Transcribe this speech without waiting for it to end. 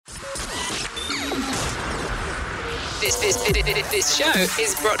This show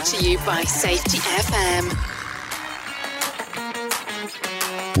is brought to you by Safety FM.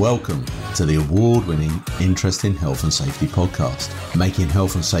 Welcome to the award-winning Interesting Health and Safety podcast, making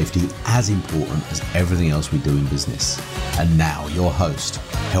health and safety as important as everything else we do in business. And now your host,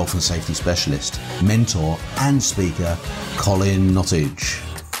 health and safety specialist, mentor and speaker, Colin Nottage.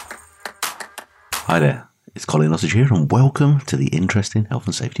 Hi there, it's Colin Nottage here and welcome to the Interesting Health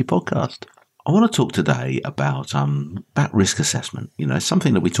and Safety podcast. I want to talk today about risk assessment. You know, it's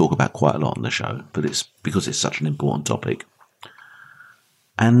something that we talk about quite a lot on the show, but it's because it's such an important topic.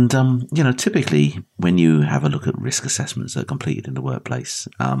 And, typically when you have a look at risk assessments that are completed in the workplace,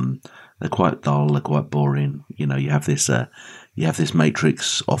 they're quite dull, they're quite boring. You know, you have this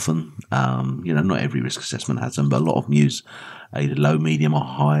matrix often. Not every risk assessment has them, but a lot of them use a low, medium or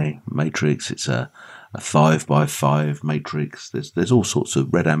high matrix. It's a 5x5 matrix. There's all sorts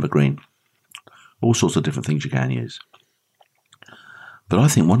of red, amber, green, all sorts of different things you can use. But I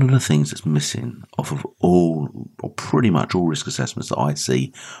think one of the things that's missing off of all, or pretty much all risk assessments that I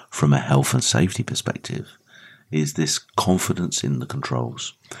see from a health and safety perspective is this confidence in the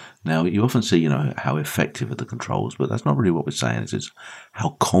controls. Now, you often see, how effective are the controls, but that's not really what we're saying. It's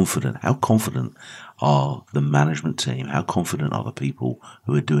how confident are the management team, how confident are the people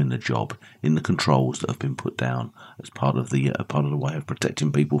who are doing the job in the controls that have been put down as part of the way of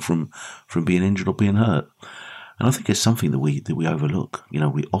protecting people from being injured or being hurt. And I think it's something that we overlook.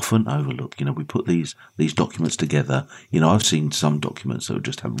 We often overlook. We put these documents together. I've seen some documents that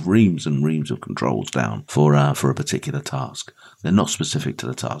just have reams and reams of controls down for a particular task. They're not specific to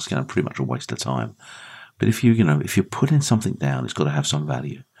the task. Pretty much a waste of time. But if you're putting something down, it's got to have some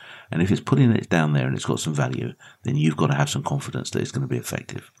value. And if it's putting it down there and it's got some value, then you've got to have some confidence that it's going to be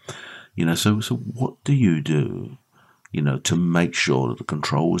effective. So what do you do? To make sure that the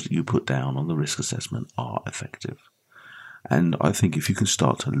controls that you put down on the risk assessment are effective. And I think if you can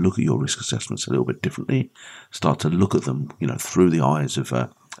start to look at your risk assessments a little bit differently, start to look at them, through the eyes of the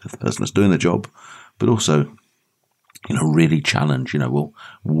person that's doing the job, but also, really challenge,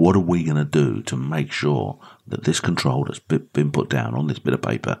 what are we going to do to make sure that this control that's been put down on this bit of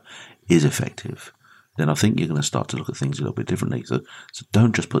paper is effective? Then I think you're going to start to look at things a little bit differently. So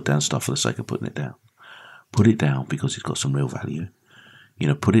don't just put down stuff for the sake of putting it down. Put it down because it's got some real value.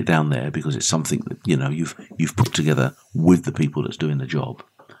 Put it down there because it's something that, you've put together with the people that's doing the job.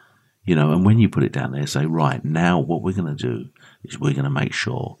 And when you put it down there, say, right, now what we're going to do is we're going to make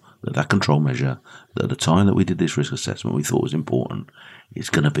sure that control measure that at the time that we did this risk assessment we thought was important is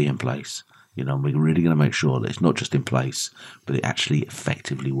going to be in place. We're really going to make sure that it's not just in place, but it actually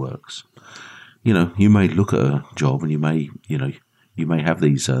effectively works. You may look at a job and you may have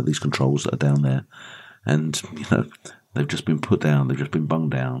these controls that are down there. And they've just been put down, they've just been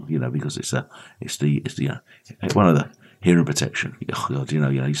bunged down, because it's one of the hearing protection. Oh God,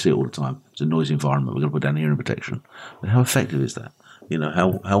 you see it all the time. It's a noisy environment. We're going to put down hearing protection. But how effective is that?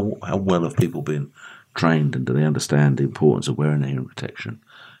 How well have people been trained, and do they understand the importance of wearing hearing protection?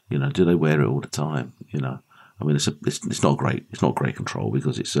 Do they wear it all the time? I mean, it's not great. It's not great control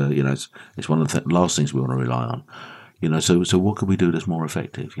because it's one of the last things we want to rely on. So what can we do that's more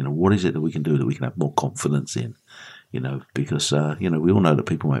effective? What is it that we can do that we can have more confidence in? Because, we all know that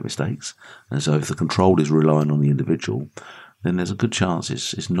people make mistakes. And so if the control is relying on the individual, then there's a good chance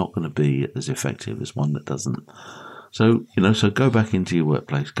it's not going to be as effective as one that doesn't. So, so go back into your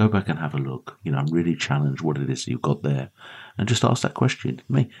workplace, go back and have a look, really challenge what it is that you've got there and just ask that question.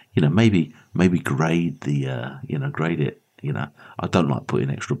 Maybe grade grade it. I don't like putting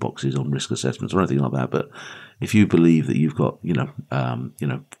extra boxes on risk assessments or anything like that, but if you believe that you've got,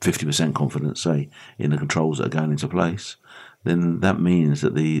 50% confidence, say, in the controls that are going into place, then that means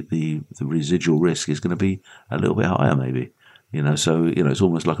that the residual risk is going to be a little bit higher, maybe. So it's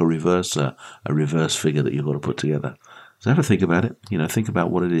almost like a reverse figure that you've got to put together. So have a think about it. Think about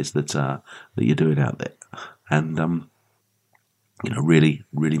what it is that you're doing out there, and really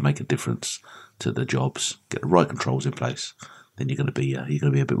make a difference to the jobs. Get the right controls in place. Then you're going to be a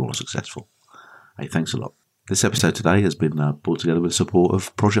bit more successful. Hey, thanks a lot. This episode today has been brought together with the support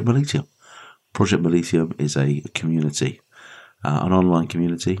of Project Militium. Project Militium is a community, an online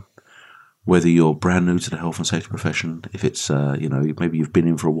community. Whether you're brand new to the health and safety profession, if it's maybe you've been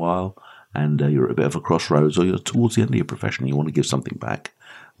in for a while and you're at a bit of a crossroads, or you're towards the end of your profession and you want to give something back,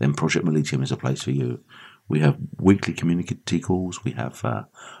 then Project Militium is a place for you. We have weekly community calls, we have a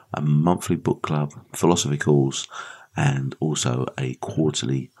monthly book club, philosophy calls, and also a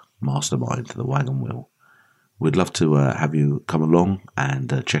quarterly mastermind, the Wagon Wheel. We'd love to have you come along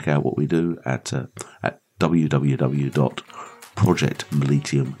and check out what we do at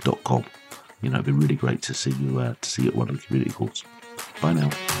www.projectmilitium.com. it'd be really great to see you at one of the community halls. Bye now.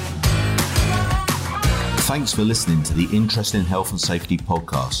 Thanks for listening to the Interest in Health and Safety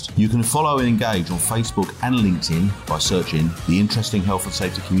podcast. You can follow and engage on Facebook and LinkedIn by searching the Interesting Health and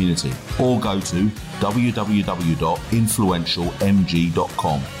Safety Community, or go to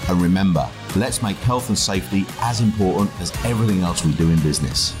www.influentialmg.com. And remember, let's make health and safety as important as everything else we do in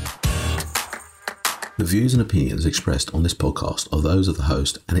business. The views and opinions expressed on this podcast are those of the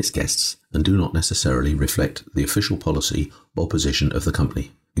host and its guests and do not necessarily reflect the official policy or position of the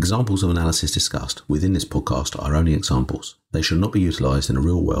company. Examples of analysis discussed within this podcast are only examples. They should not be utilised in the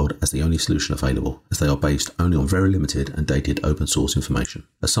real world as the only solution available, as they are based only on very limited and dated open source information.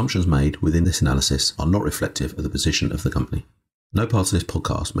 Assumptions made within this analysis are not reflective of the position of the company. No part of this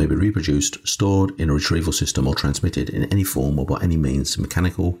podcast may be reproduced, stored in a retrieval system or transmitted in any form or by any means,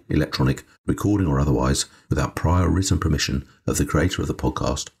 mechanical, electronic, recording or otherwise, without prior written permission of the creator of the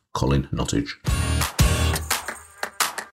podcast, Colin Nottage.